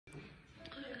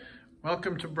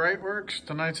Welcome to Breitwerks.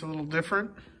 Tonight's a little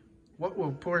different. What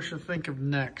will Porsche think of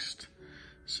next?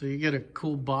 So you get a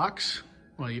cool box.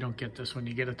 Well, you don't get this when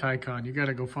you get a Taycan. You got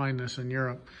to go find this in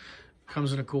Europe.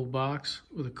 Comes in a cool box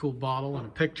with a cool bottle and a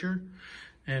picture.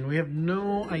 And we have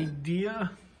no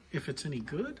idea if it's any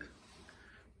good.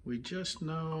 We just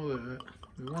know that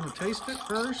we want to taste it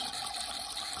first.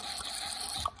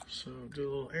 So do a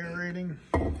little aerating.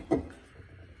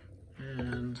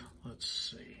 And let's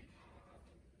see.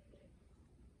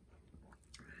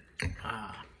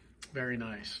 Very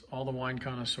nice. All the wine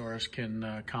connoisseurs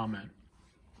can comment.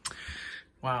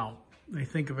 Wow, they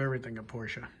think of everything at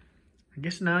Porsche. I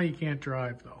guess now you can't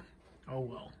drive though. Oh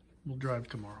well, we'll drive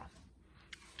tomorrow.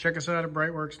 Check us out at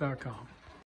Breitwerks.com.